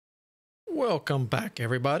Welcome back,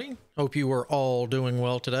 everybody. Hope you are all doing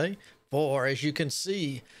well today. For as you can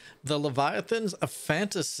see, the Leviathans of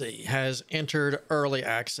Fantasy has entered early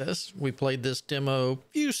access. We played this demo a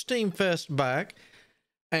few Steam Fest back,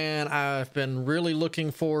 and I've been really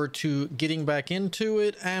looking forward to getting back into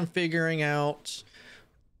it and figuring out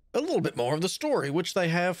a little bit more of the story, which they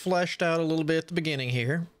have fleshed out a little bit at the beginning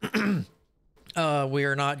here. We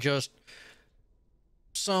are not just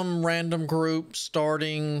some random group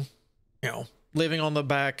starting, living on the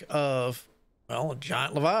back of, well, a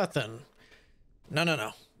giant Leviathan.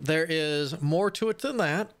 No. There is more to it than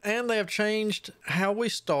that, and they have changed how we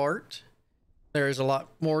start. There is a lot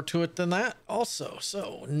more to it than that also.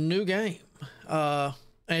 So, new game. As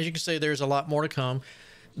you can see, there's a lot more to come.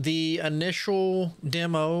 The initial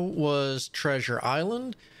demo was Treasure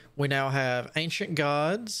Island. We now have Ancient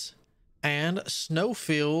Gods and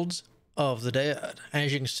Snowfields of the Dead.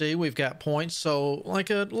 As you can see, we've got points. So like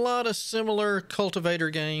a lot of similar cultivator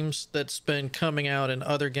games that's been coming out in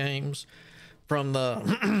other games from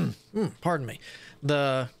the, pardon me,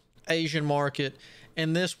 the Asian market.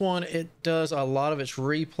 In this one, it does a lot of its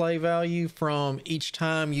replay value from each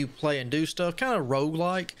time you play and do stuff, kind of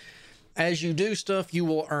roguelike. As you do stuff, you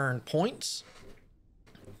will earn points.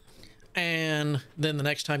 And then the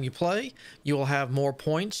next time you play, you will have more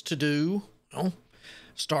points to do,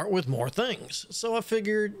 start with more things. So I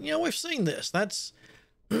figured, we've seen this. That's,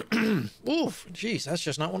 oof, geez, that's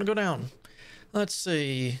just not want to go down. Let's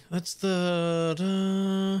see. That's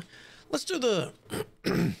the, let's do the,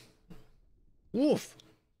 oof.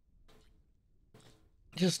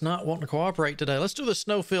 Just not wanting to cooperate today. Let's do the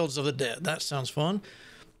Snowfields of the Dead. That sounds fun.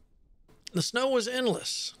 The snow was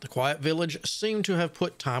endless. The quiet village seemed to have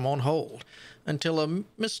put time on hold until a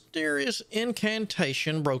mysterious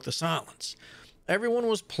incantation broke the silence. Everyone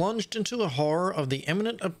was plunged into the horror of the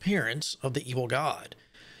imminent appearance of the evil god.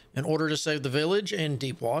 In order to save the village in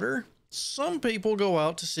deep water, some people go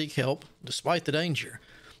out to seek help despite the danger,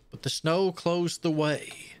 but the snow closed the way,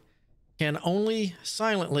 can only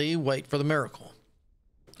silently wait for the miracle.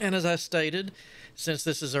 And as I stated, since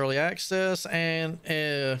this is early access and,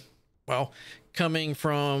 coming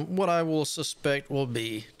from what I will suspect will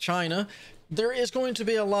be China, there is going to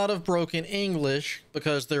be a lot of broken English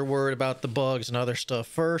because they're worried about the bugs and other stuff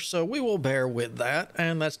first, so we will bear with that,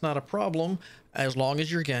 and that's not a problem as long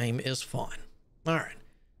as your game is fun. All right.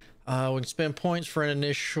 We can spend points for an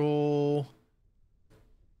initial...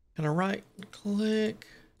 Can I right-click?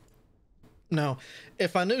 No.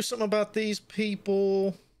 If I knew something about these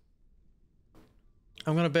people...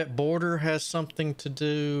 I'm going to bet border has something to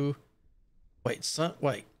do... Wait. Sun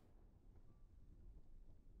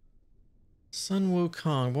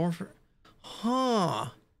Wukong, born for... Huh.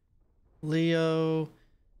 Leo,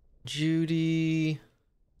 Judy...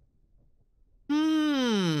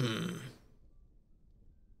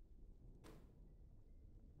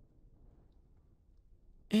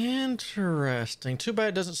 Interesting. Too bad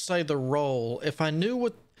it doesn't say the role. If I knew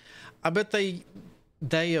what... I bet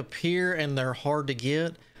they appear and they're hard to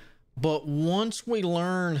get. But once we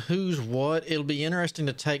learn who's what, it'll be interesting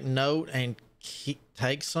to take note and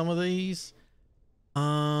take some of these.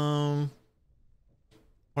 When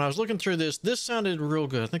I was looking through this sounded real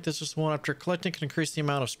good. I think this is the one after collecting can increase the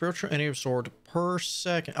amount of spiritual energy absorbed per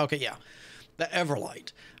second. Okay, yeah. The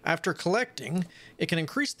Everlight. After collecting, it can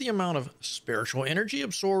increase the amount of spiritual energy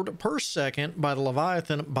absorbed per second by the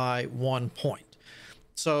Leviathan by 1 point.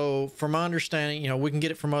 So from my understanding, we can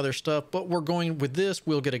get it from other stuff, but we're going with this,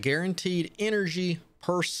 we'll get a guaranteed energy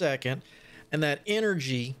per second. And that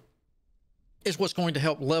energy is what's going to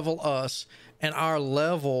help level us. And our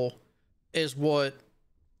level is what,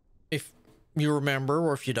 if you remember,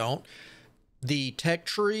 or if you don't, the tech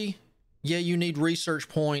tree, yeah, you need research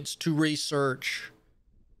points to research,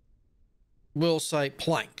 we'll say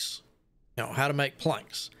planks, how to make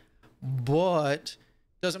planks. But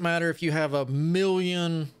doesn't matter if you have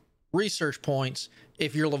 1,000,000 research points.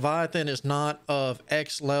 If your Leviathan is not of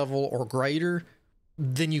X level or greater,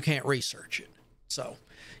 then you can't research it. So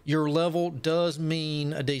your level does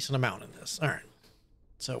mean a decent amount in this. All right.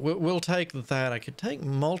 So we'll take that. I could take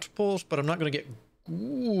multiples, but I'm not going to get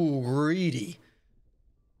greedy.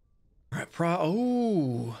 All right.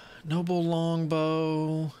 Noble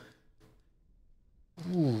longbow.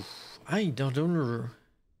 I don't know.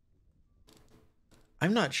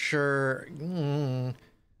 I'm not sure.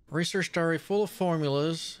 Research diary full of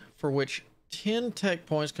formulas for which 10 tech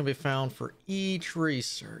points can be found for each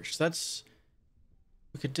research.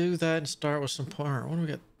 We could do that and start with some point. What do we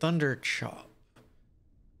got? Thunder chop.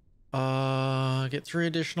 Get 3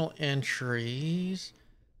 additional entries.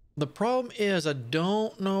 The problem is I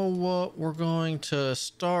don't know what we're going to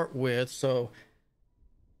start with. So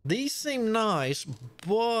these seem nice,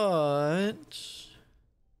 but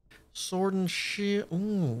sword and shield.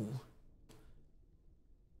 Ooh.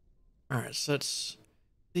 All right, so that's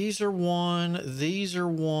these are one. These are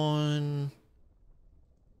one.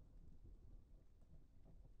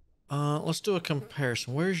 Let's do a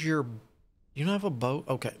comparison. Where's your? You don't have a bow?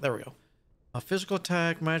 Okay, there we go. Physical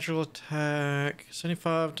attack, magical attack,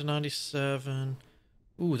 75 to 97.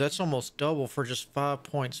 Ooh, that's almost double for just 5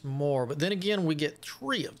 points more. But then again, we get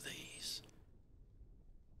 3 of these.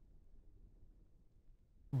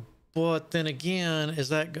 But then again, is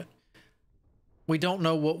that good? We don't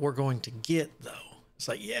know what we're going to get, though. It's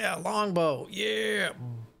like, yeah, longbow, yeah.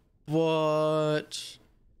 But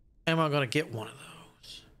am I going to get one of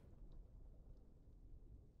those?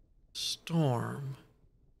 Storm.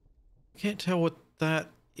 Can't tell what that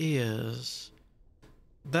is.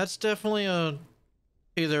 That's definitely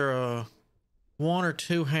either a 1 or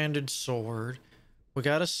 2-handed sword. We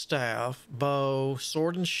got a staff, bow,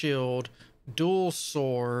 sword and shield, dual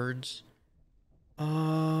swords.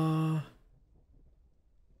 I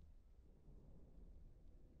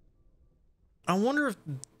wonder if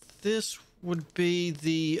this would be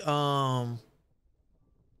the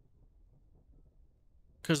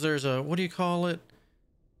because there's a, what do you call it?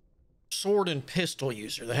 Sword and pistol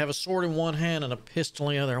user. They have a sword in one hand and a pistol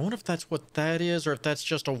in the other. I wonder if that's what that is, or if that's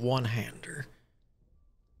just a one-hander.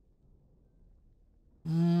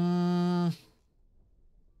 Or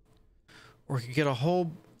you could get a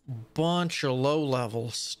whole bunch of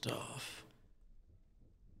low-level stuff.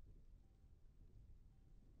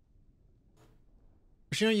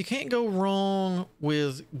 But you know, you can't go wrong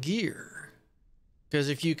with gear, because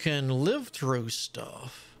if you can live through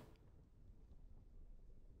stuff.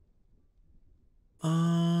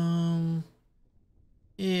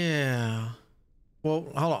 Yeah.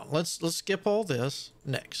 Well, hold on. Let's skip all this.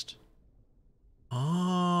 Next.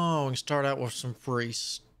 Oh, we can start out with some free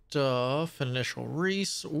stuff. Initial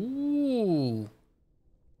res. Ooh.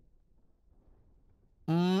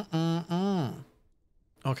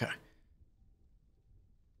 Okay.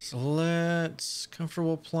 So let's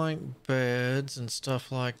comfortable plank beds and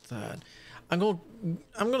stuff like that. I'm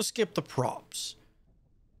gonna skip the props.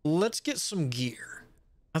 Let's get some gear.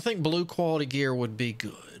 I think blue quality gear would be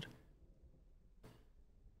good.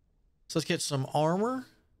 So let's get some armor.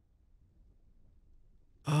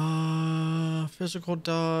 Physical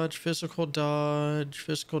dodge, physical dodge,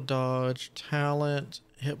 physical dodge, talent,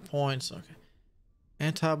 hit points. Okay.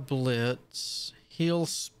 Anti-blitz, heal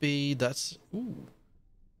speed. That's, ooh.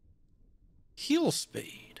 Heal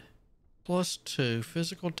speed. +2,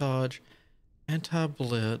 physical dodge,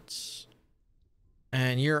 anti-blitz,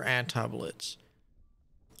 and you're anti-blitz.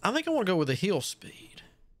 I think I want to go with the heal speed.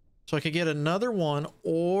 So I could get another one,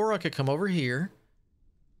 or I could come over here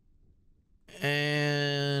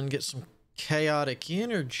and get some chaotic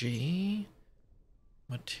energy,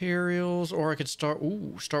 materials, or I could start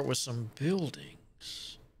with some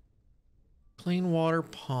buildings. Clean water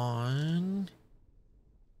pond.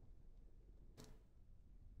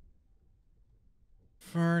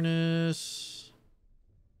 Furnace.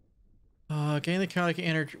 Gain the chaotic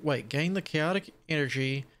energy. Wait, gain the chaotic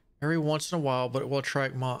energy every once in a while, but it will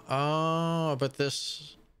attract but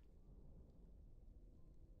this.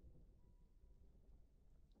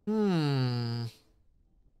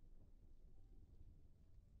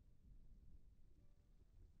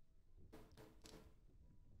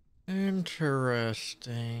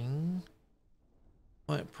 Interesting.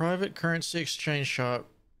 Like private currency exchange shop.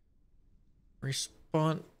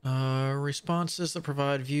 Responses that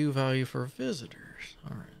provide view value for visitors.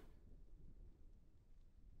 All right.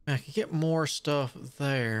 I can get more stuff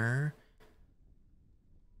there.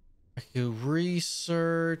 I could do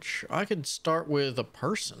research. I could start with a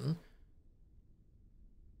person.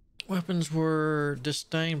 Weapons were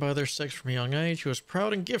disdained by their sex from a young age. He was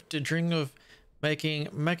proud and gifted, dreaming of making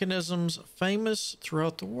mechanisms famous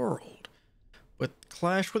throughout the world. But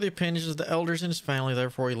clashed with the opinions of the elders in his family,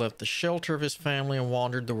 therefore he left the shelter of his family and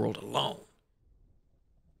wandered the world alone.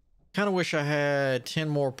 Kind of wish I had 10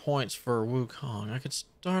 more points for Wukong. I could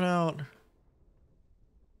start out.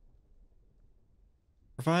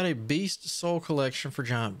 Provide a beast soul collection for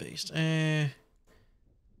giant beast. I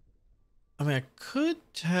mean, I could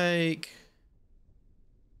take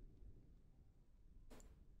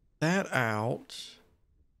that out.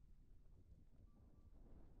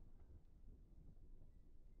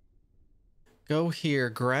 Go here,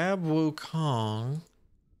 grab Wukong.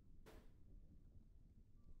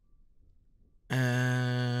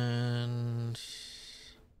 And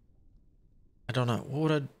I don't know. What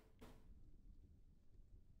would I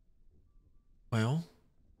Well,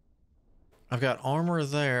 I've got armor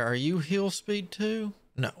there. Are you heal speed too?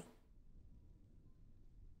 No.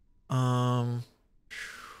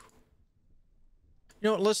 You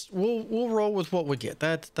know what, we'll roll with what we get.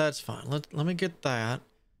 That's fine. Let me get that.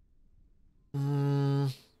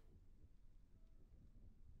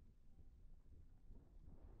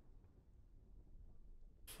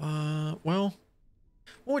 Well,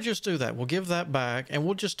 we'll just do that. We'll give that back and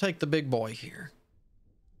we'll just take the big boy here.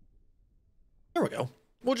 There we go.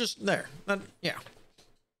 We'll just there. Yeah.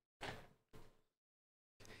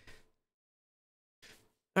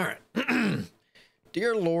 All right.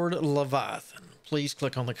 Dear Lord Leviathan, please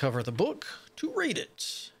click on the cover of the book to read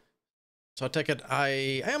it. So I take it I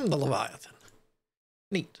am the Leviathan.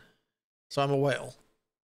 Neat. So I'm a whale.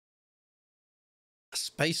 A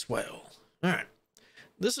space whale. All right.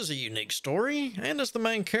 This is a unique story, and as the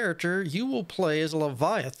main character, you will play as a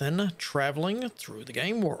Leviathan traveling through the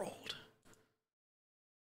game world.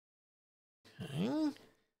 Okay.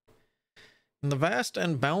 In the vast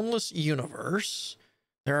and boundless universe,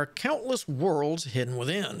 there are countless worlds hidden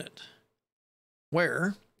within it,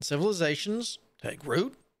 where civilizations take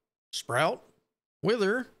root, sprout,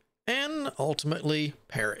 wither, and ultimately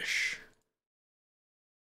perish.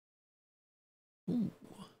 Ooh.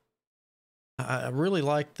 I really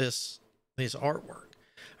like this artwork.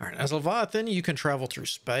 All right, as Leviathan, you can travel through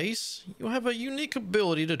space. You have a unique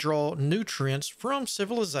ability to draw nutrients from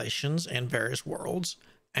civilizations and various worlds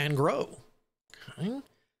and grow. Okay.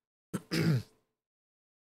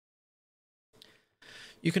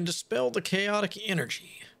 You can dispel the chaotic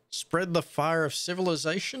energy, spread the fire of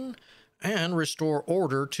civilization, and restore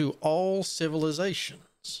order to all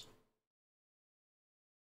civilizations.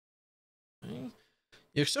 Okay.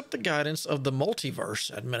 You accept the guidance of the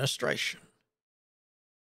multiverse administration,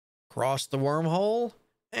 cross the wormhole,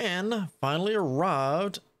 and finally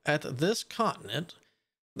arrived at this continent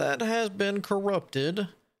that has been corrupted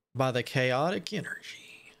by the chaotic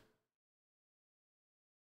energy.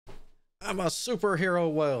 I'm a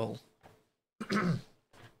superhero whale.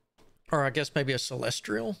 Or I guess maybe a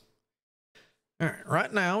celestial. All right,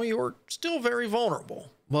 right now you're still very vulnerable,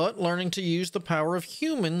 but learning to use the power of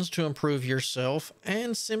humans to improve yourself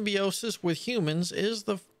and symbiosis with humans is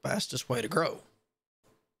the fastest way to grow.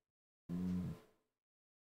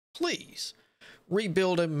 Please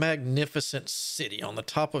rebuild a magnificent city on the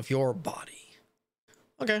top of your body.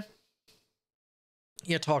 Okay.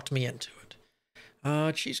 You talked me into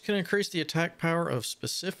it. Cheats can increase the attack power of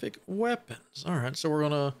specific weapons. All right, so we're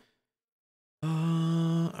gonna.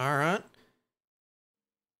 All right.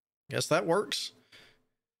 Guess that works.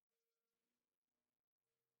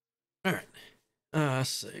 All right. Let's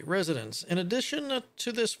see. Residence. In addition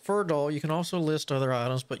to this fur doll, you can also list other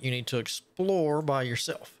items, but you need to explore by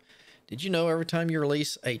yourself. Did you know every time you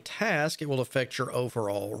release a task, it will affect your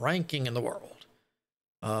overall ranking in the world?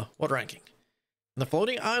 What ranking? In the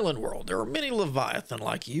floating island world, there are many Leviathan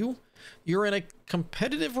like you. You're in a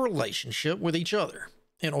competitive relationship with each other.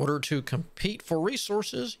 In order to compete for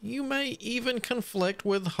resources, you may even conflict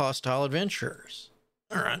with hostile adventurers.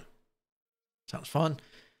 All right. Sounds fun.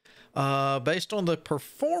 Based on the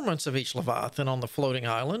performance of each Leviathan on the floating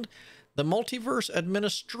island, the Multiverse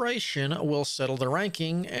Administration will settle the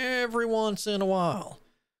ranking every once in a while.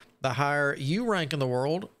 The higher you rank in the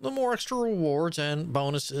world, the more extra rewards and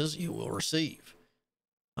bonuses you will receive.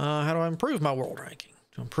 How do I improve my world ranking?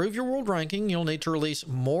 To improve your world ranking, you'll need to release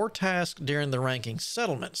more tasks during the ranking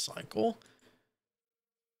settlement cycle.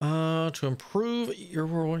 To improve your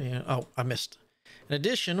world... Oh, I missed. In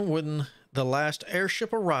addition, when the last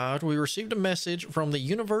airship arrived, we received a message from the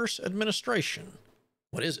Universe Administration.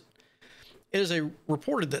 What is it? It is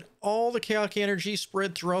reported that all the chaotic energy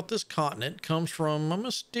spread throughout this continent comes from a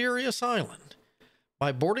mysterious island.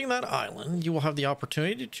 By boarding that island, you will have the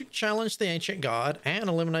opportunity to challenge the ancient god and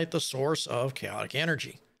eliminate the source of chaotic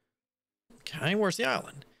energy. Okay, where's the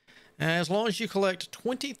island? As long as you collect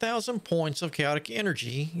 20,000 points of chaotic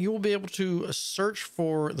energy, you will be able to search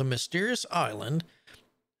for the mysterious island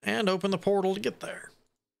and open the portal to get there.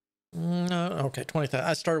 Okay, 20,000.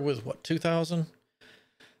 I started with, what, 2,000?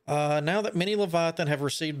 Now that many Leviathan have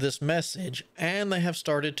received this message and they have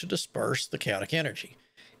started to disperse the chaotic energy,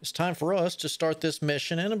 it's time for us to start this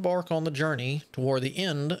mission and embark on the journey toward the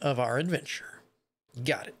end of our adventure.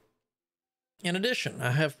 Got it. In addition, I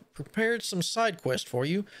have prepared some side quests for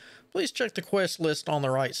you. Please check the quest list on the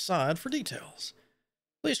right side for details.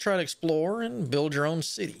 Please try to explore and build your own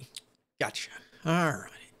city. Gotcha. All right.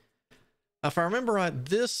 If I remember right,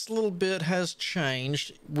 this little bit has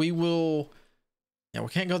changed. We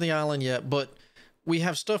can't go to the island yet, but we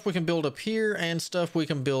have stuff we can build up here and stuff we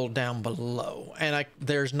can build down below. And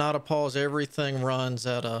there's not a pause. Everything runs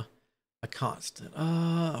at a constant.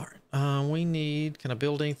 All right. We need, can I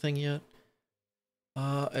build anything yet?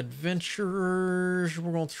 Adventurers,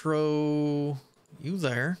 we're going to throw you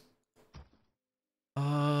there.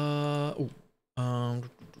 How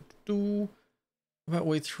about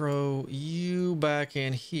we throw you back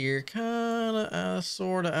in here, kind of,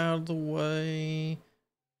 sort of out of the way.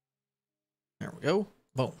 There we go.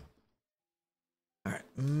 Boom. All right,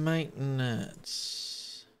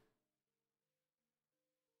 maintenance.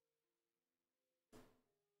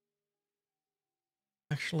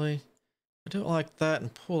 Actually, I do it like that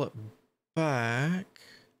and pull it back.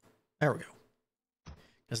 There we go.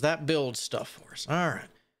 Because that builds stuff for us. All right.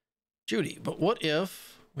 Judy, but what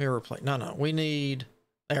if we replace? No, we need,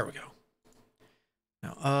 there we go.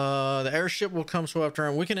 Now, the airship will come so after,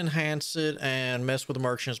 and we can enhance it and mess with the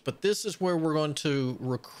merchants, but this is where we're going to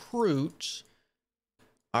recruit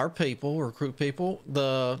our people,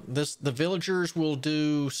 The villagers will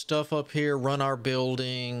do stuff up here, run our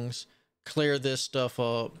buildings, clear this stuff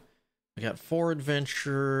up. We got 4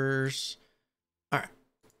 adventurers. All right.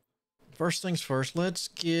 First things first, let's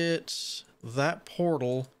get that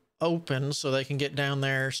portal open so they can get down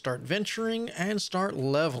there, start venturing, and start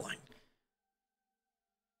leveling.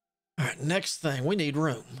 All right, next thing, we need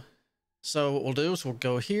room. So what we'll do is we'll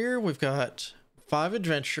go here. We've got 5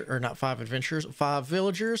 villagers.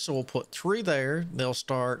 So we'll put 3 there. They'll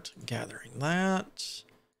start gathering that.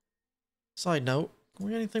 Side note,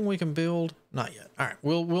 we got anything we can build? Not yet. All right,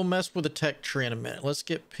 we'll mess with the tech tree in a minute. Let's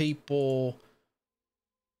get people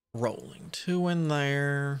rolling. 2 in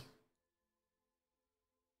there.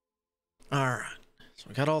 All right, so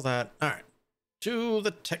we got all that. All right, to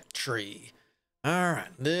the tech tree. All right,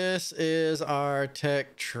 this is our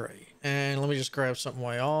tech tree. And let me just grab something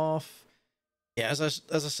way off. Yeah, as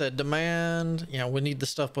I said, demand, you know, we need the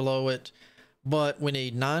stuff below it, but we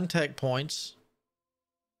need 9 tech points.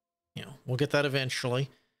 You know, we'll get that eventually.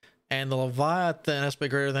 And the Leviathan has to be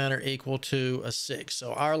greater than or equal to a 6.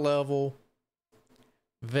 So our level,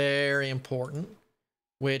 very important,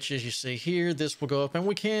 which as you see here, this will go up, and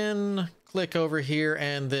we can click over here,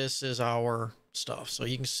 and this is our stuff. So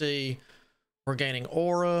you can see we're gaining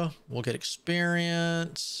aura, we'll get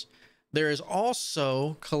experience. There is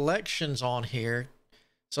also collections on here.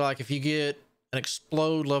 So like if you get an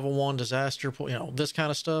explode level 1 disaster, you know, this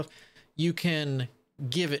kind of stuff, you can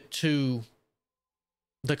give it to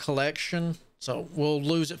the collection. So we'll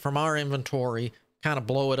lose it from our inventory, kind of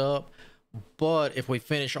blow it up. But if we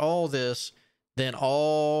finish all this, then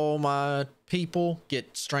all my people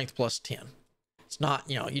get strength plus 10. It's not,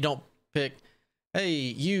 you know, you don't pick, hey,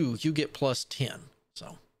 you get plus 10.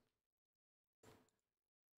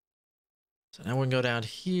 So now we can go down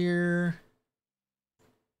here.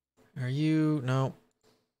 Are you? No.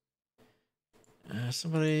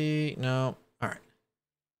 Somebody? No. All right.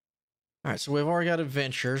 All right. So we've already got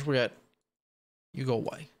adventures. We got, you go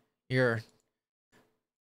away. You're,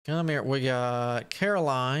 come here. We got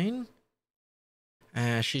Caroline.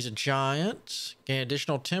 She's a giant. Gain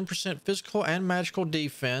additional 10% physical and magical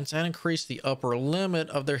defense and increase the upper limit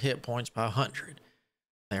of their hit points by 100.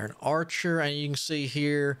 They're an archer, and you can see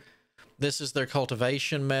here, this is their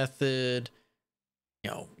cultivation method,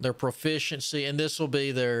 you know, their proficiency, and this will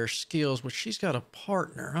be their skills, which she's got a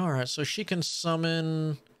partner. All right, so she can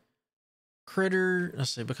summon critter.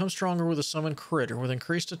 Let's see, become stronger with a summon critter with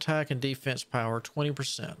increased attack and defense power,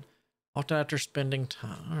 20%. Often after spending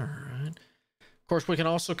time. All right. Of course, we can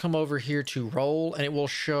also come over here to roll, and it will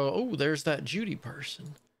show, oh, there's that Judy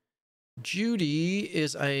person. Judy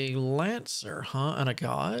is a lancer, huh? And a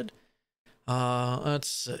god. Let's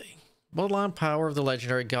see. Bloodline power of the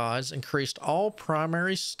legendary gods increased all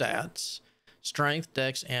primary stats, strength,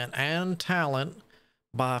 dex, and talent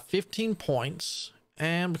by 15 points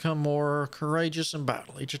and become more courageous in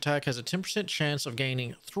battle. Each attack has a 10% chance of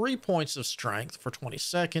gaining 3 points of strength for 20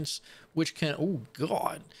 seconds, which can, oh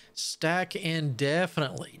god, stack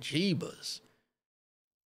indefinitely. Jeebus.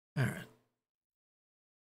 All right.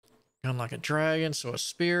 Gun like a dragon, so a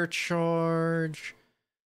spear charge.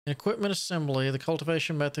 In equipment assembly, the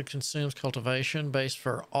cultivation method consumes cultivation base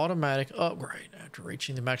for automatic upgrade. After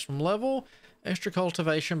reaching the maximum level, extra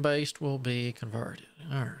cultivation based will be converted.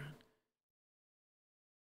 All right.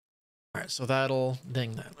 All right, so that'll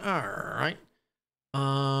ding that. All right.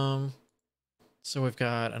 So we've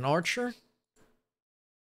got an archer,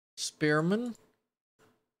 spearman,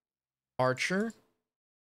 archer.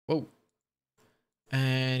 Whoa.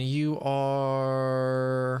 And you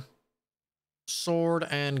are sword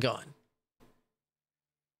and gun.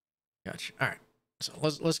 Gotcha. All right. So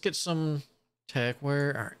let's get some tech.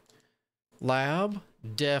 Where? All right. Lab,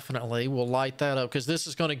 definitely. We'll light that up because this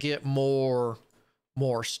is going to get more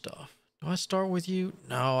stuff. Do I start with you?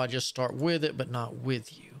 No, I just start with it, but not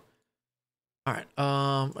with you. All right.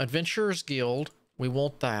 Adventurers Guild. We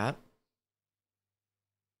want that.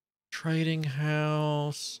 Trading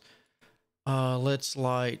house. Let's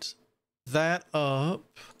light that up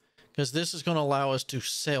because this is going to allow us to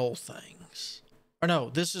sell things. Or no,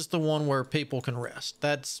 this is the one where people can rest.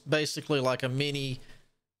 That's basically like a mini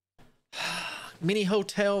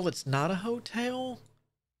hotel that's not a hotel.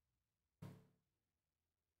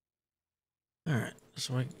 All right,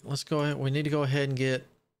 so let's go ahead. We need to go ahead and get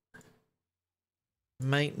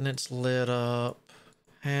maintenance lit up.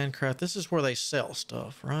 Handcraft. This is where they sell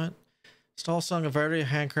stuff, right? Install some of variety of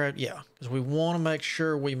handcraft. Yeah, because we want to make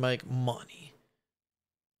sure we make money.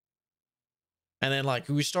 And then, like,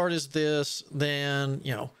 we start as this, then,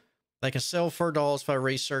 you know, they can sell fur dolls if I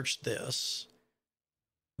research this.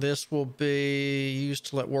 This will be used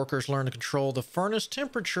to let workers learn to control the furnace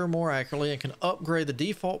temperature more accurately and can upgrade the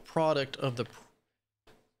default product of the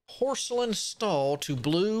porcelain stall to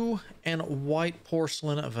blue and white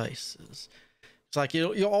porcelain vases. It's like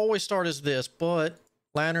you'll always start as this, but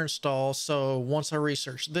lantern stall. So once I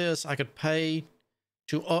research this, I could pay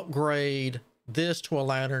to upgrade this to a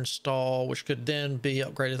lantern stall, which could then be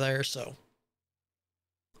upgraded there. So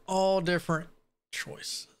all different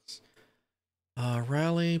choices.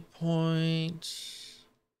 Rally point,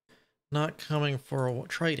 not coming for a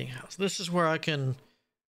trading house. This is where I can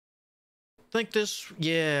think this,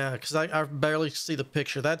 yeah, because I barely see the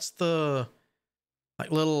picture. That's the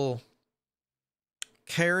like little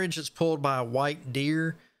carriage that's pulled by a white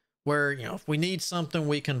deer, where, you know, if we need something,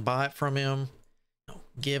 we can buy it from him, you know,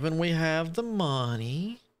 given we have the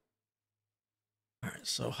money. All right,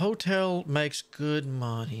 so hotel makes good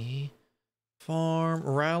money. Farm,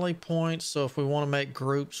 rally points, so if we want to make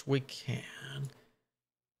groups, we can.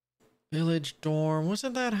 Village dorm,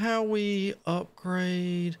 wasn't that how we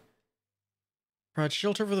upgrade? Provide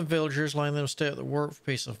shelter for the villagers, letting them stay at the work for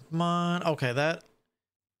peace of mind. Okay, that.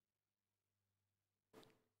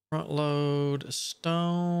 Front load,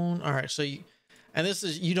 stone. All right, so and this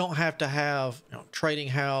is, you don't have to have, you know, trading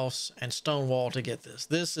house and stone wall to get this.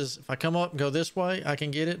 This is, if I come up and go this way, I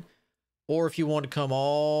can get it. Or if you want to come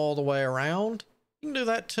all the way around, you can do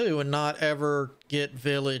that too and not ever get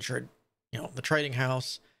village or, you know, the trading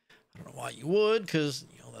house. I don't know why you would, because,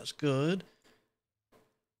 you know, that's good.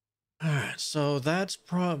 All right, so that's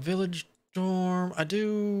village dorm.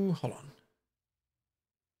 Hold on.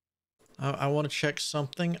 I want to check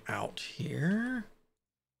something out here.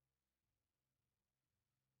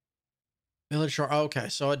 Village dorm. Okay,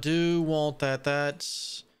 so I do want that.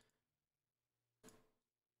 That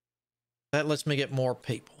lets me get more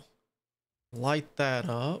people. Light that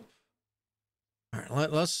up. All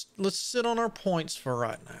right, let's sit on our points for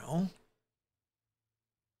right now.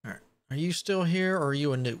 All right, are you still here or are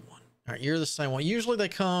you a new one? All right, you're the same one. Usually they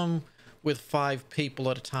come with 5 people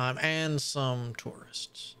at a time and some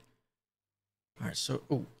tourists. All right, so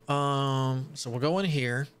so we'll go in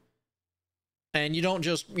here, and you don't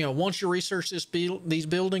just, you know, once you research these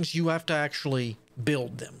buildings, you have to actually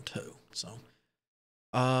build them too. So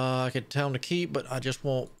I could tell them to keep, but I just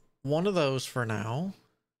want one of those for now.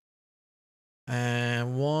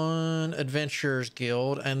 And one Adventurers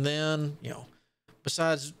Guild. And then, you know,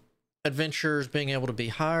 besides adventurers being able to be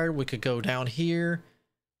hired, we could go down here.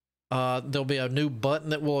 There'll be a new button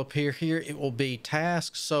that will appear here. It will be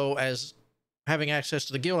tasks. So as having access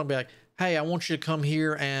to the guild, I'll be like, hey, I want you to come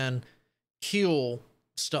here and heal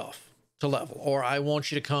stuff to level. Or I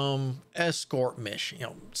want you to come escort mission, you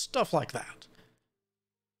know, stuff like that.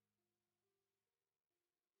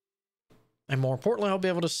 And more importantly, I'll be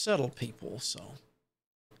able to settle people, so.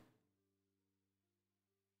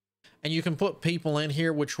 And you can put people in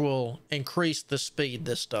here, which will increase the speed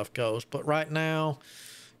this stuff goes. But right now,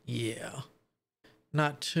 yeah.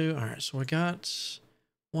 Not too. All right, so we got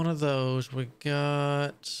one of those. We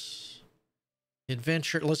got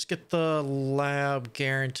adventure. Let's get the lab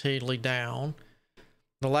guaranteedly down.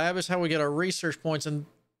 The lab is how we get our research points, and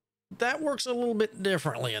that works a little bit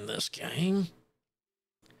differently in this game.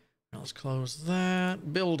 Let's close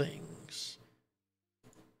that. Buildings.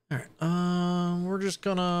 All right. We're just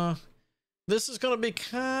gonna, this is gonna be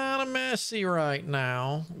kind of messy right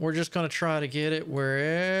now. We're just gonna try to get it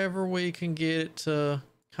wherever we can get it to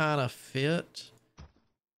kind of fit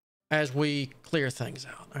as we clear things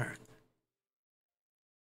out. All right.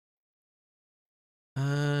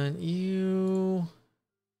 And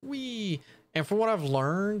and for what I've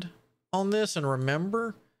learned on this and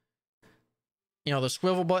remember, you know, the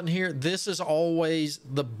swivel button here, this is always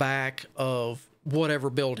the back of whatever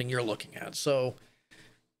building you're looking at. So,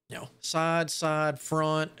 you know, side,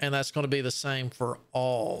 front, and that's going to be the same for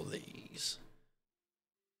all these.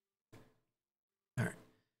 All right.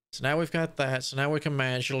 So now we've got that. So now we can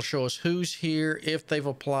manage. It'll show us who's here, if they've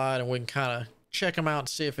applied, and we can kind of check them out and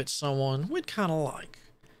see if it's someone we'd kind of like.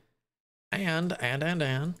 And,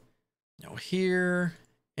 you know, here,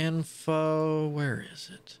 info, where is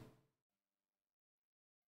it?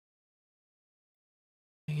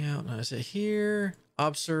 Hang out. Now, is it here?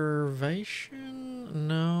 Observation?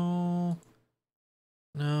 No.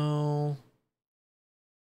 No.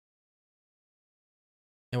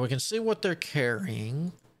 And we can see what they're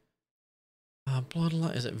carrying.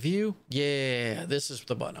 Bloodline. Is it view? Yeah, this is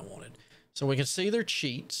the button I wanted. So we can see their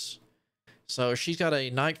cheats. So she's got a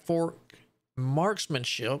Night Fork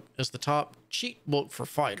Marksmanship is the top cheat book for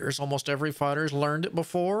fighters. Almost every fighter's learned it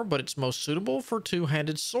before, but it's most suitable for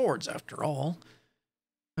two-handed swords after all.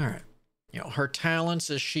 All right. You know, her talents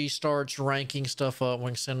as she starts ranking stuff up, we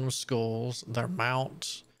can send them skulls, their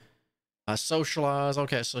mounts, socialize.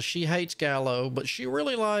 Okay, so she hates Gallo, but she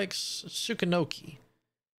really likes Sukanoki.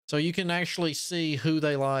 So you can actually see who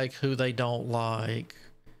they like, who they don't like.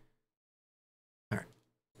 All right.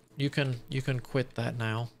 You can quit that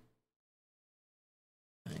now.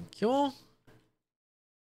 Thank you.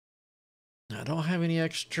 I don't have any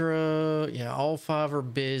extra. Yeah, all 5 are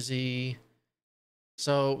busy.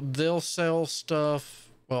 So they'll sell stuff.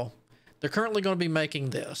 Well, they're currently going to be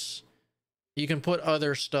making this. You can put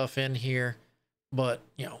other stuff in here, but,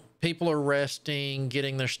 you know, people are resting,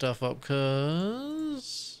 getting their stuff up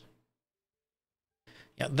because,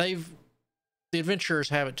 yeah, the adventurers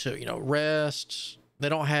have it too. You know, rest. They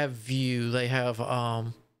don't have view. They have, I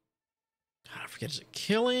forget, is it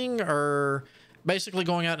killing or basically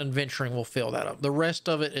going out and adventuring will fill that up. The rest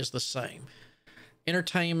of it is the same.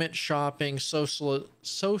 Entertainment, shopping,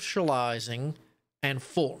 socializing, and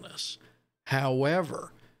fullness.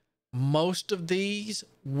 However, most of these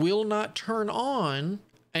will not turn on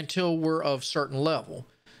until we're of certain level.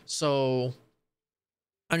 So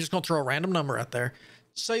I'm just going to throw a random number out there.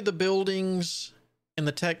 Say the buildings in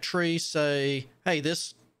the tech tree say, hey,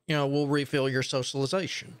 this, you know, will refill your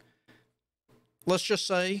socialization. Let's just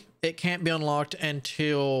say it can't be unlocked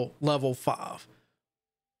until level 5.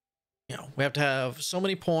 You know, we have to have so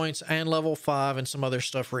many points and level 5 and some other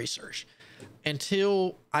stuff researched.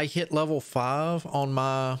 Until I hit level 5 on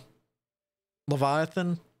my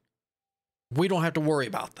Leviathan, we don't have to worry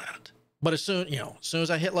about that. But as soon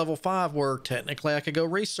as I hit level 5, where technically I could go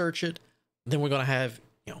research it, then we're going to have,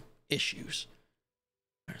 you know, issues.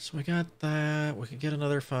 All right, so we got that. We could get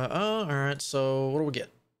another 5. Oh, all right. So what do we get?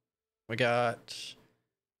 We got,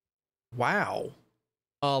 wow,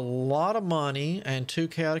 a lot of money and 2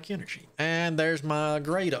 chaotic energy. And there's my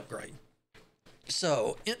grade upgrade.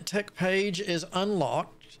 So int tech page is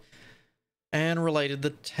unlocked and related to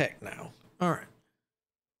tech now. All right.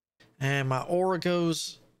 And my aura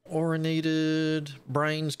needed,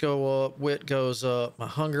 brains go up, wit goes up, my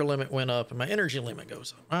hunger limit went up, and my energy limit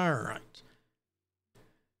goes up. All right.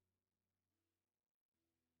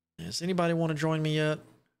 Does anybody want to join me yet?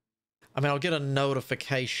 I mean, I'll get a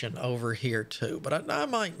notification over here too, but I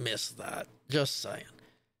might miss that. Just saying.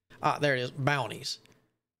 Ah, there it is. Bounties.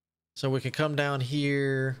 So we can come down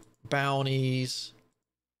here. Bounties.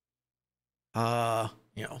 You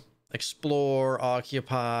know, explore,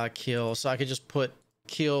 occupy, kill. So I could just put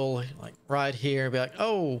kill like right here and be like,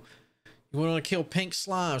 oh, you want to kill pink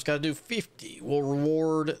slimes? Got to do 50. We'll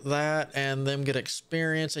reward that and them get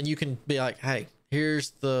experience. And you can be like, hey,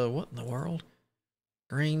 here's the, what in the world?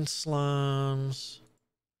 Green slimes.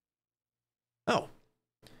 Oh,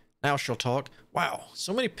 now she'll talk. Wow,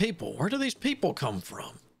 so many people. Where do these people come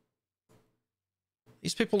from?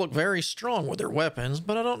 These people look very strong with their weapons,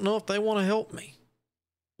 but I don't know if they want to help me.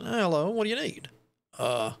 Hello, what do you need?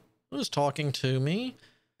 Who's talking to me?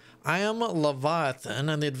 I am Leviathan,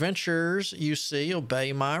 and the adventurers you see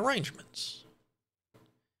obey my arrangements.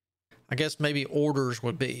 I guess maybe orders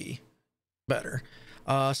would be better.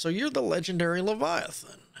 So you're the legendary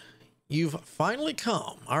Leviathan. You've finally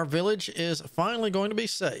come. Our village is finally going to be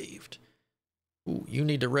saved. Ooh, you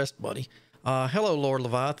need to rest, buddy. Hello, Lord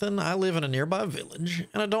Leviathan. I live in a nearby village,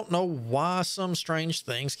 and I don't know why some strange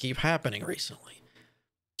things keep happening recently.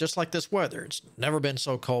 Just like this weather. It's never been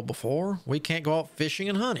so cold before. We can't go out fishing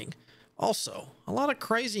and hunting. Also, a lot of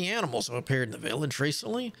crazy animals have appeared in the village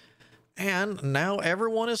recently, and now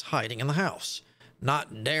everyone is hiding in the house,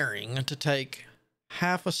 not daring to take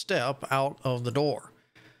half a step out of the door.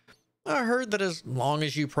 I heard that as long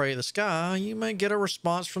as you pray to the sky, you may get a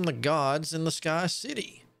response from the gods in the Sky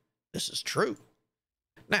City. This is true.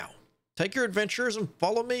 Now, take your adventurers and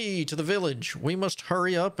follow me to the village. We must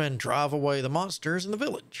hurry up and drive away the monsters in the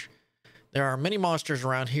village. There are many monsters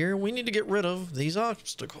around here. We need to get rid of these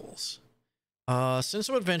obstacles. Send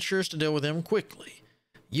some adventurers to deal with them quickly.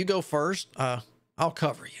 You go first. I'll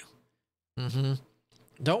cover you.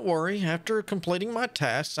 Don't worry. After completing my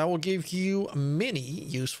tasks, I will give you many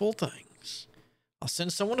useful things. I'll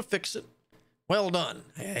send someone to fix it. Well done.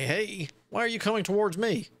 Hey, why are you coming towards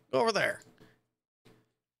me? Go over there.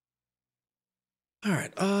 All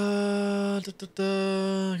right. I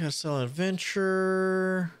gotta sell an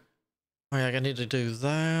adventure. Oh yeah, I need to do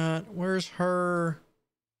that. Where's her?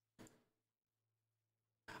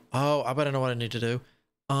 Oh, I better know what I need to do.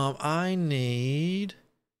 I need...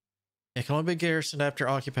 It can only be garrisoned after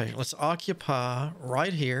occupation. Let's occupy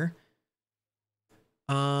right here.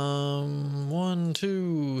 1,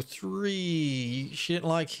 2, 3. She didn't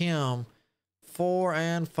like him. 4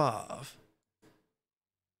 and 5.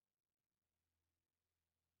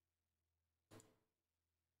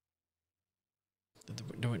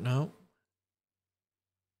 Do it now?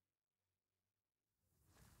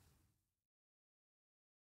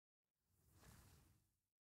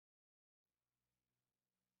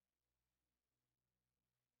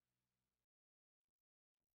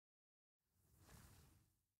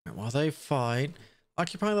 While they fight,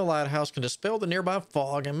 occupying the lighthouse can dispel the nearby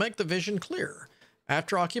fog and make the vision clearer.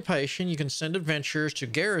 After occupation, you can send adventurers to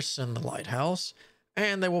garrison the lighthouse,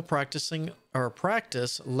 and they will practice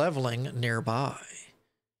leveling nearby.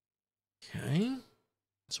 Okay,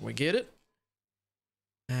 so we get it.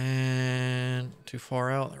 And too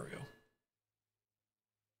far out. There we go.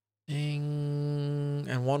 Ding.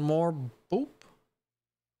 And one more. Boop.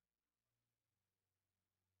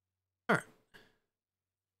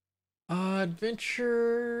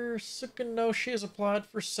 Adventure Sukanoshi has applied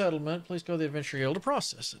for settlement. Please go to the Adventure Guild to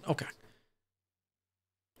process it. Okay.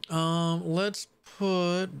 Let's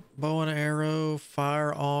put bow and arrow,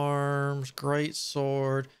 firearms, great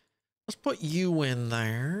sword. Let's put you in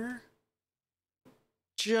there.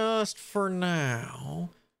 Just for now.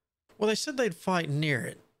 Well, they said they'd fight near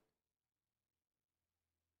it.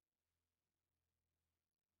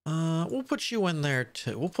 We'll put you in there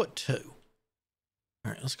too. We'll put 2.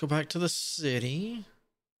 All right, let's go back to the city.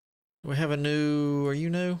 We have a new... Are you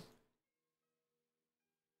new?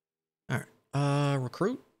 All right.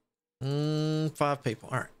 Recruit. 5 people.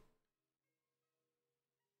 All right.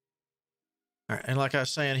 All right. And like I was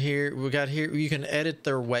saying here, we got here, you can edit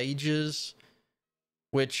their wages,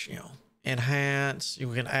 which, you know, enhance.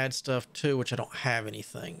 You can add stuff too, which I don't have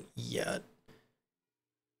anything yet.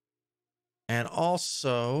 And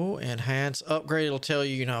also enhance, upgrade. It'll tell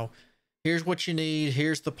you, you know, here's what you need.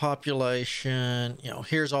 Here's the population. You know,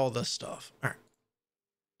 here's all this stuff. All right.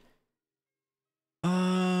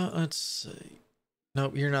 Let's see.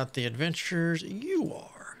 Nope, you're not the adventurers. You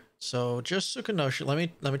are. So just Sukanoshi.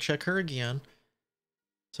 Let me check her again.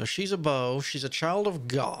 So she's a bow. She's a child of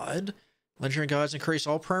God. Legendary gods increase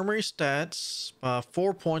all primary stats by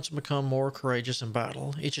 4 points and become more courageous in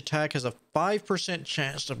battle. Each attack has a 5%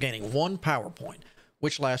 chance of gaining 1 power point,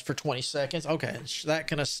 which lasts for 20 seconds. Okay, that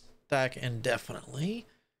can stack indefinitely.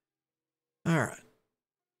 All right.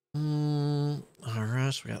 All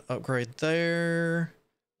right, so we got upgrade there.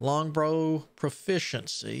 Longbow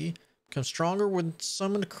proficiency. Become stronger with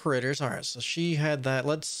summoned critters. All right, so she had that.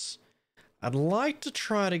 I'd like to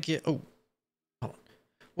try to get... Oh, hold on.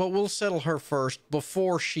 Well, we'll settle her first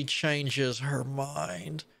before she changes her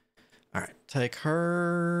mind. All right, take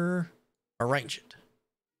her. Arrange it.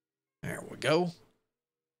 There we go.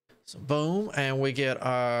 So boom, and we get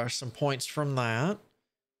some points from that.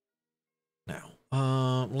 Now,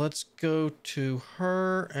 let's go to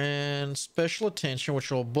her and special attention, which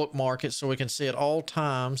will bookmark it so we can see at all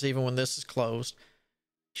times, even when this is closed.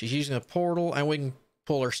 She's using a portal, and we can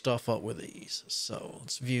pull her stuff up with ease. So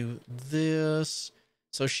let's view this.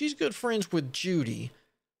 So she's good friends with Judy.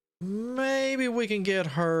 Maybe we can get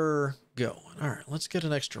her going. All right, let's get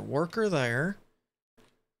an extra worker there.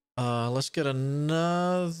 Let's get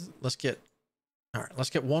another. All right, let's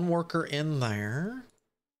get 1 worker in there.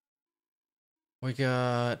 We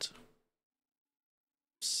got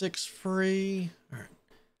 6 free. All right.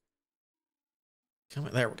 Come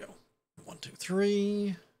on, there we go. 1, 2,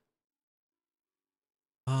 3.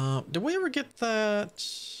 Did we ever get that?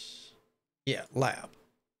 Yeah, lab.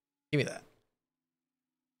 Give me that.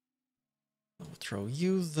 I'll throw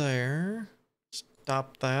you there.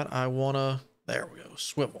 Stop that. I wanna... There we go.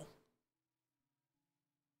 Swivel.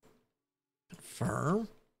 Confirm.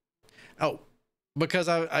 Oh, because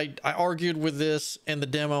I argued with this in the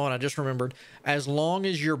demo and I just remembered, as long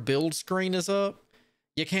as your build screen is up,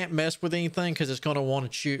 You can't mess with anything because it's going to want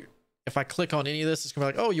to shoot. If I click on any of this, it's going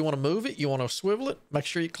to be like, oh, you want to move it? You want to swivel it? Make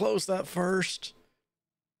sure you close that first.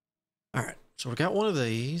 All right. So we got one of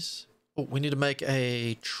these. Oh, we need to make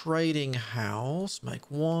a trading house.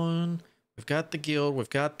 Make one. We've got the guild. We've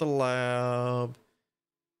got the lab.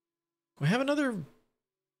 We have another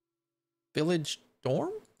village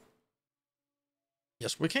dorm?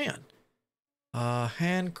 Yes, we can.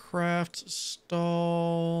 Handcraft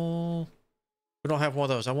stall. We don't have one of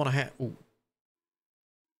those. I want to have.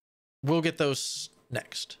 We'll get those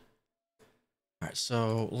next. All right,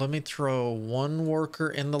 so let me throw one worker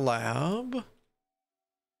in the lab.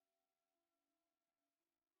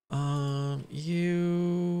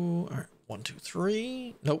 You. All right, 1, 2,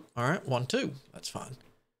 3. Nope. All right, 1, 2. That's fine.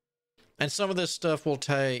 And some of this stuff will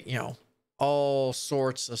take, you know, all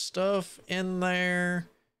sorts of stuff in there.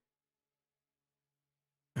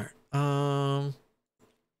 All right.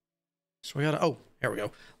 So we gotta. Oh, here we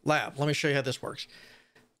go. Lab. Let me show you how this works.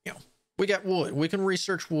 You know, we got wood. We can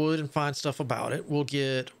research wood and find stuff about it. We'll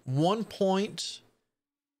get 1 point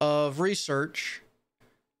of research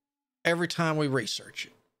every time we research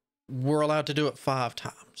it. We're allowed to do it 5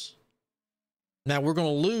 times. Now we're going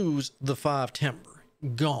to lose the 5 timber.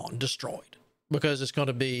 Gone, destroyed, because it's going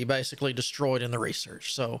to be basically destroyed in the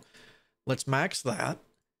research. So let's max that.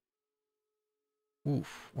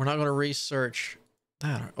 Oof, we're not going to research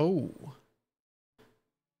that. Oh,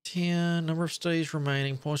 10 number of studies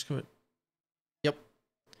remaining points. Yep,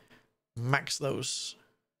 max those.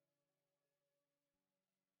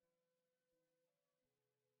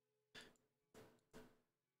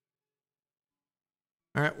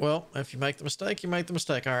 All right, well, if you make the mistake, you make the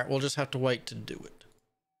mistake. All right, we'll just have to wait to do it.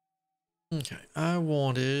 Okay, I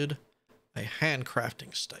wanted a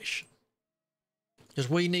handcrafting station because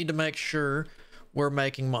we need to make sure we're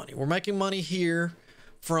making money. We're making money here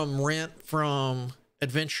from rent from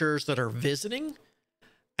adventurers that are visiting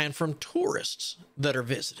and from tourists that are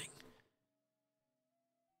visiting.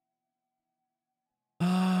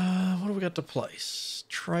 What do we got to place?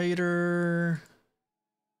 Trader.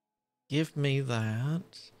 Give me that.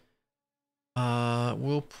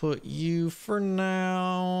 We'll put you for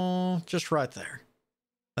now just right there.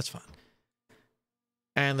 That's fine.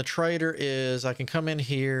 And the trader is, I can come in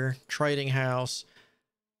here, trading house,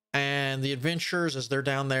 and the adventurers, as they're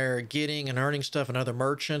down there getting and earning stuff, and other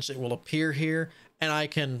merchants, it will appear here, and I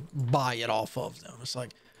can buy it off of them. It's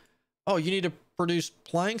like, oh, you need to produce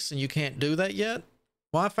planks and you can't do that yet?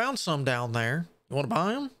 Well, I found some down there. You want to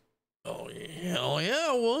buy them? Oh, hell yeah,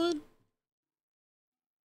 I would.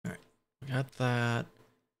 All right, we got that.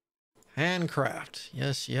 Handcraft.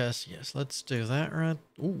 Yes, yes, yes. Let's do that right.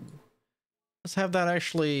 Ooh. Let's have that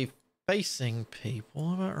actually facing people.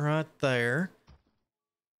 How about right there?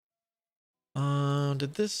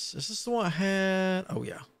 Is this the one I had? Oh,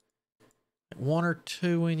 yeah. 1 or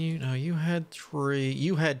 2 in you. No, you had 3.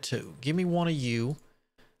 You had 2. Give me one of you.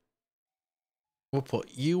 We'll put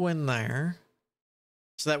you in there.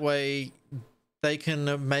 So that way they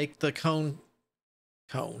can make the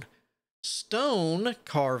stone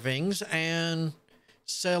carvings and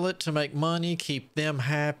sell it to make money, keep them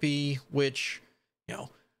happy, which, you know,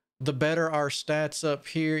 the better our stats up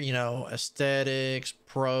here, you know, aesthetics,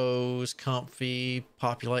 pros, comfy,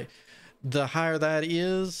 populate, the higher that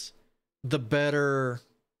is, the better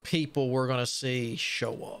people we're going to see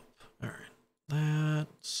show up. All right. That,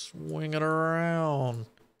 swing it around.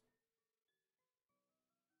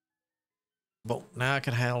 Boom. Now I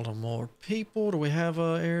can handle more people. Do we have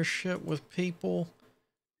an airship with people?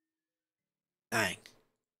 Dang.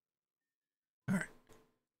 All right.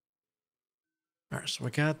 All right, so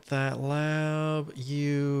we got that lab.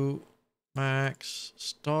 You, max,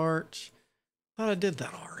 start. Thought I did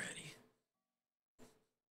that already.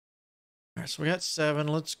 All right, so we got 7.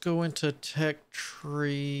 Let's go into tech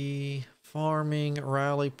tree, farming,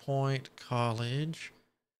 rally point, college.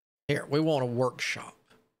 Here, we want a workshop.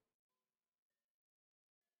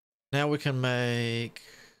 Now we can make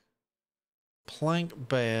plank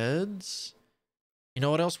beds. You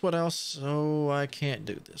know what else? What else? Oh, I can't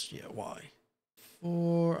do this yet. Why?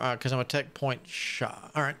 Because I'm a tech point shy.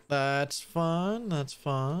 All right, that's fine. That's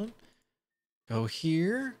fine. Go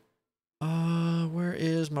here. Where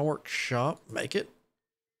is my workshop? Make it.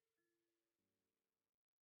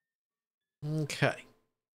 Okay.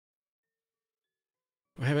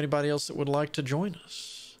 Do we have anybody else that would like to join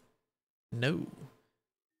us? No.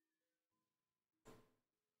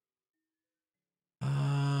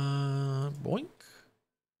 Boink.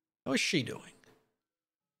 How is she doing?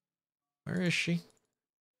 Where is she?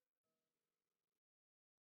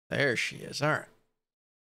 There she is. All right.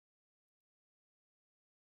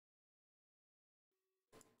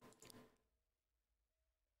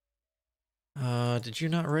 Did you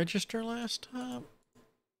not register last time?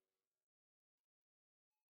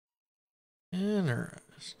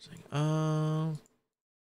 Interesting. All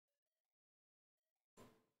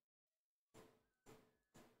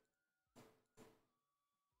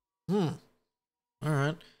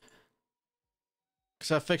right.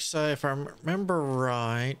 Because I fixed, if I remember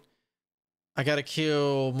right, I got to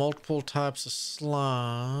kill multiple types of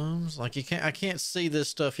slimes. Like I can't see this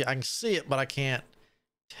stuff yet. I can see it, but I can't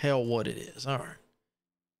tell what it is. All right.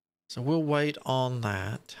 So we'll wait on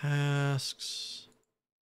that. Tasks.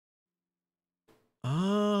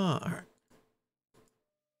 All right.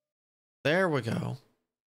 There we go.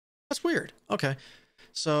 That's weird. Okay.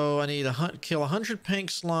 So I need kill 100 pink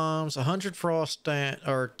slimes, 100 frost ant,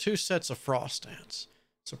 or 2 sets of frost ants.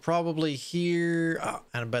 So probably here. Oh,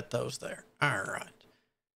 and I bet those there. All right.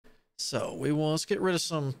 So let's get rid of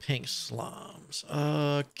some pink slimes.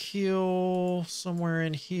 Kill somewhere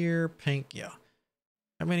in here. Pink, yeah.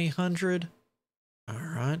 How many 100? All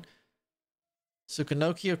right.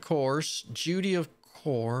 Sukanoki, of course. Judy, of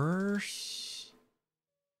course.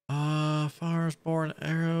 Fire's born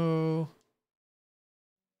arrow.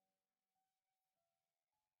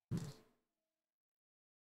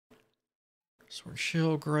 Sword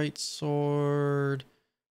shield, great sword.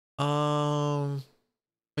 Well,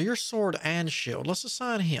 your sword and shield. Let's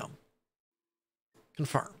assign him.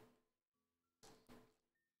 Confirm.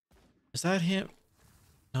 Is that him?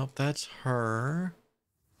 Nope, that's her.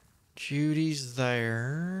 Judy's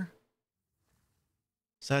there.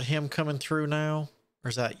 Is that him coming through now? Or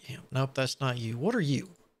is that him? Nope, that's not you. What are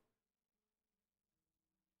you?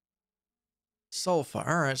 Soulfire.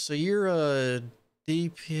 All right, so you're a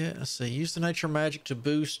DPS. Let's see. Use the nature magic to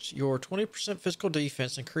boost your 20% physical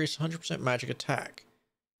defense, increase 100% magic attack.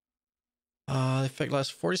 The effect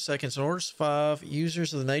lasts 40 seconds. In order to survive,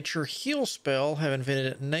 users of the nature heal spell have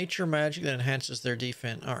invented nature magic that enhances their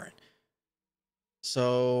defense. All right.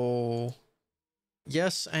 So,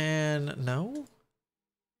 yes and no.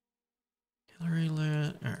 All right.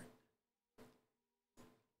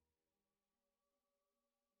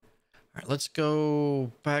 All right, let's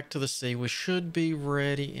go back to the sea. We should be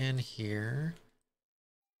ready in here.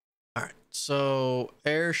 All right, so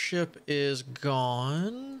airship is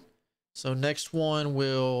gone. So next one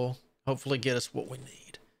will hopefully get us what we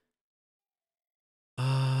need.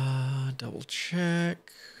 Double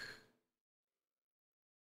check.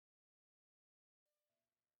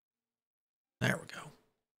 There we go.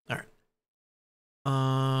 All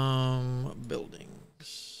right.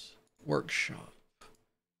 Buildings, workshop. I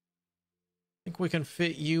think we can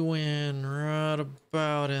fit you in right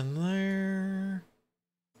about in there.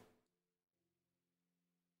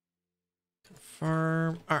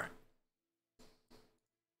 Confirm. All right.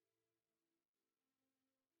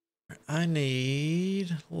 I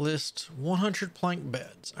need list 100 plank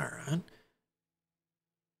beds. All right.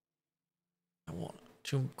 I want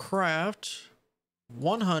to craft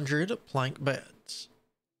 100 plank beds.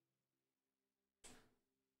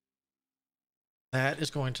 That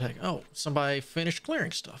is going to take... Oh, somebody finished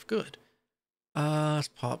clearing stuff. Good. Let's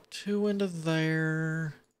pop 2 into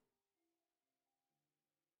there.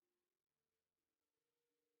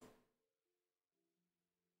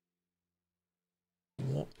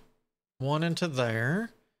 One into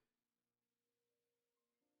there.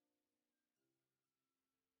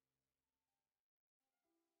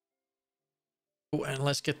 Oh, and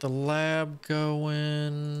let's get the lab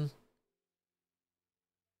going.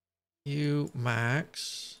 You,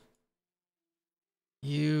 Max.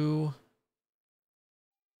 You.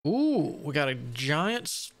 Ooh, we got a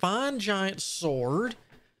fine giant sword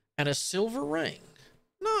and a silver ring.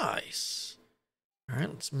 Nice. All right,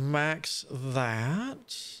 let's max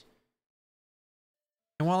that.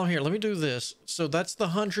 And while I'm here, let me do this. So that's the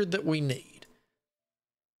 100 that we need.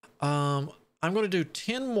 I'm going to do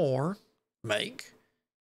 10 more. Make.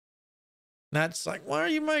 That's like, why are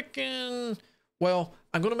you making... Well,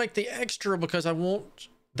 I'm going to make the extra because I want...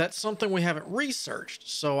 That's something we haven't researched.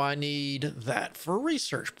 So I need that for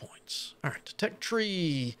research points. All right, detect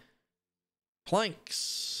tree.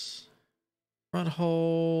 Planks. Front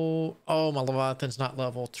hole. Oh, my Leviathan's not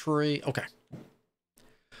level 3. Okay.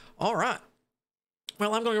 All right.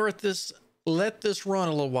 Well, I'm going to let this run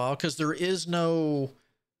a little while because there is no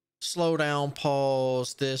slow down,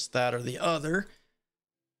 pause, this, that, or the other.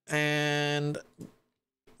 And,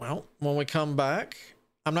 well, when we come back,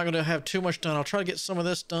 I'm not going to have too much done. I'll try to get some of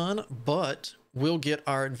this done, but we'll get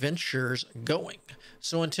our adventures going.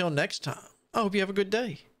 So until next time, I hope you have a good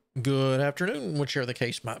day, good afternoon, whichever the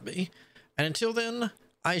case might be. And until then,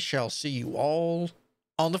 I shall see you all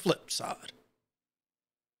on the flip side.